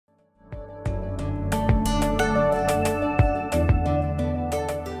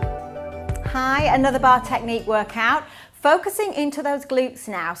another bar technique workout, focusing into those glutes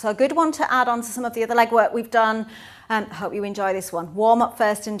now. So a good one to add on to some of the other leg work we've done. I hope you enjoy this one. Warm up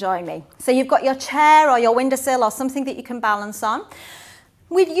first and join me. So you've got your chair or your windowsill or something that you can balance on.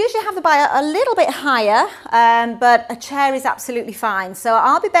 We'd usually have the bar a little bit higher, but a chair is absolutely fine. So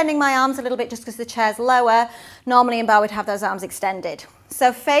I'll be bending my arms a little bit just because the chair's lower. Normally in bar we'd have those arms extended.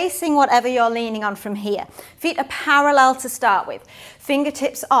 So facing whatever you're leaning on from here. Feet are parallel to start with.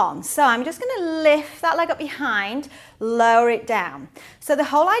 Fingertips on. So I'm just going to lift that leg up behind, lower it down. So the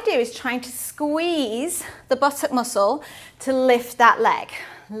whole idea is trying to squeeze the buttock muscle to lift that leg.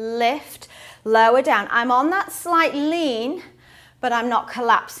 Lift, lower down. I'm on that slight lean, but I'm not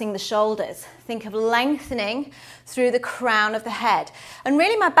collapsing the shoulders. Think of lengthening through the crown of the head. And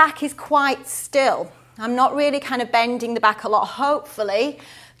really my back is quite still. I'm not really kind of bending the back a lot, hopefully,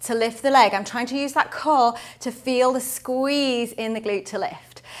 to lift the leg. I'm trying to use that core to feel the squeeze in the glute to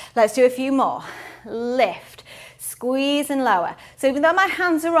lift. Let's do a few more. Lift, squeeze and lower. So even though my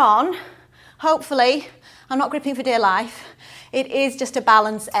hands are on, hopefully, I'm not gripping for dear life. It is just a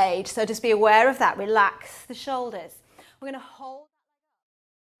balance aid. So just be aware of that. Relax the shoulders. We're going to hold.